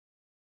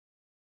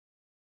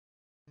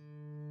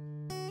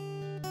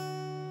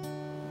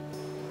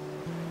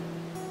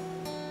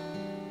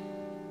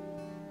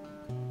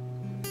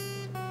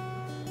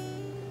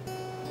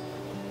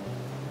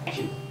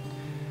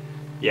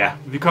Ja,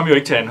 vi kom jo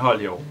ikke til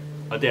Anholt i år,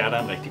 og det er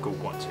der en rigtig god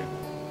grund til.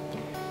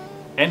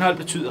 Anholt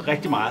betyder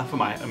rigtig meget for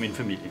mig og min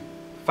familie.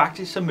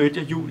 Faktisk så mødte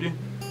jeg Julie,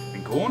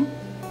 min kone,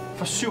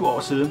 for 7 år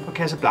siden på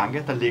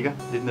Casablanca, der ligger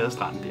lidt nede ad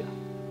stranden der.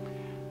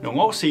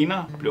 Nogle år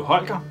senere blev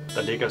Holger,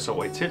 der ligger og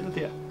sover i teltet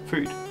der,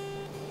 født.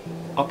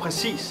 Og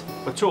præcis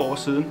for 2 år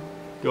siden,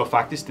 det var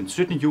faktisk den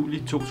 17.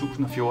 juli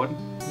 2014,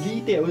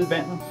 lige derude i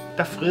vandet,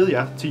 der friede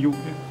jeg til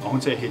Julie, og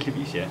hun sagde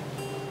heldigvis ja.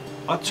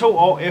 Og 2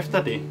 år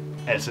efter det,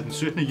 altså den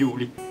 17.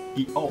 juli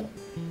i år,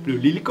 blev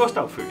lille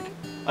Gustav født.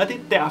 Og det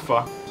er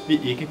derfor, vi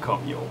ikke kom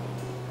i år.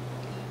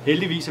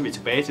 Heldigvis er vi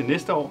tilbage til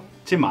næste år,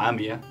 til meget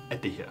mere af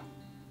det her.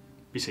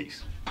 Vi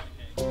ses.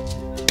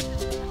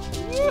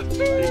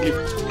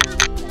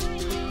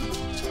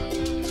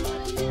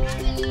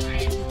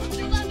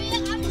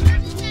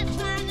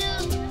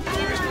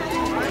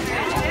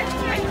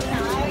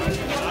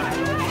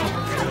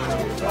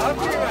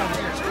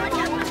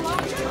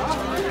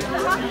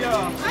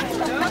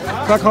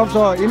 Der kom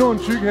så endnu en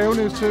tyk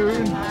havenis til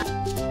øen.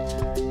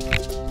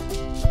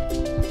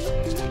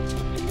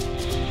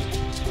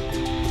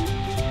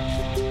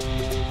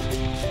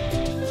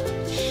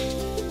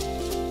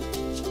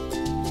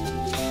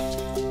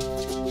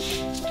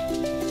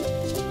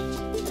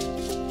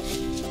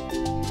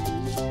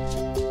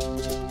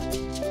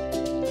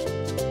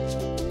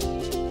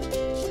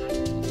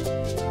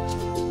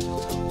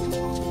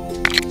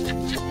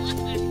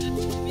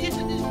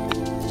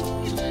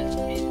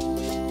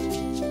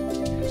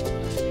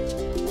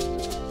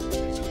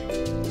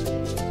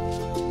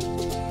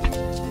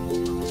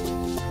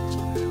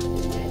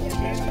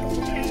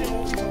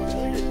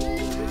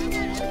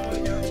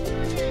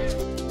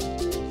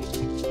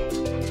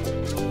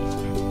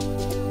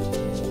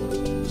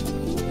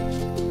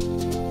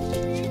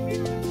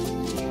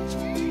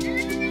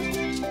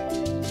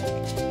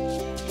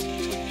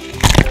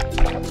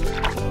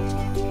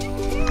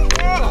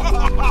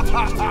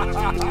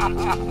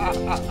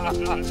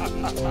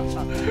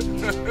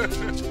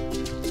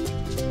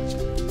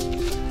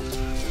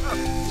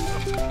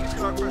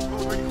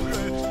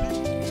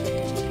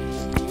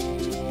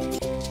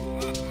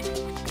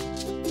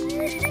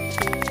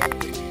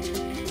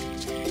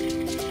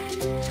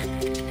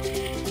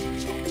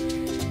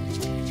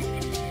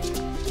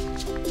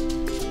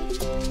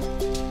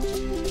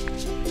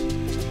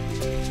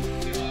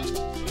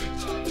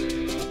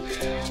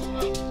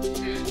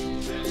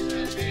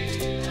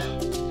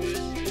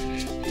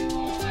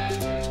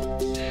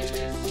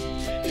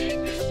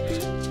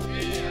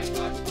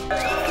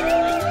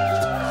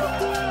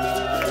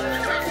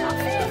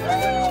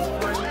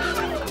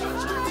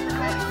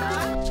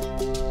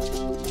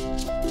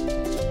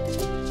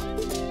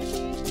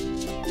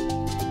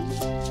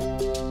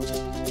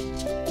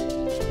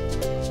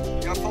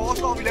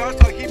 Vi laver en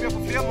strategi med at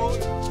få flere mål.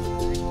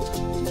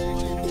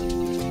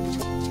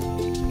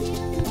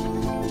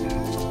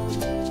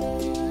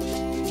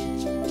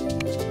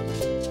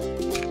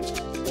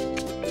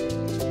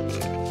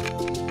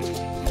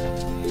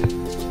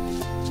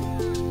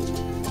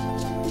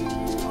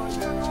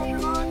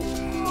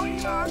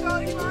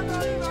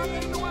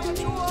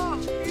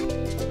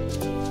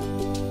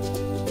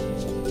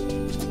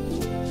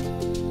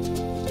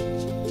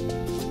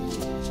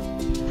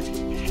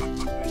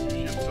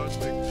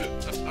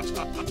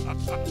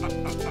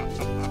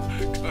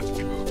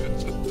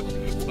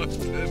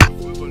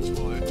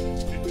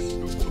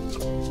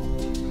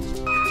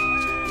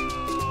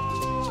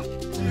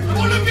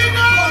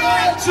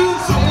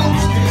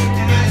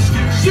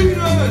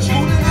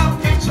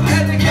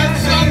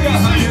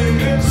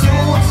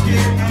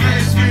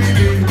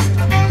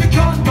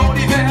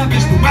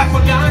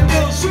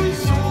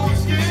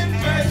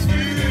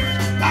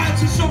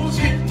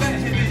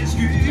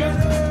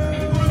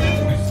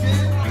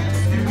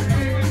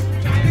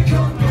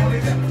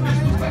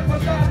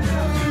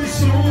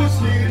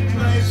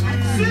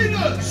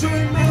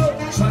 Solskin,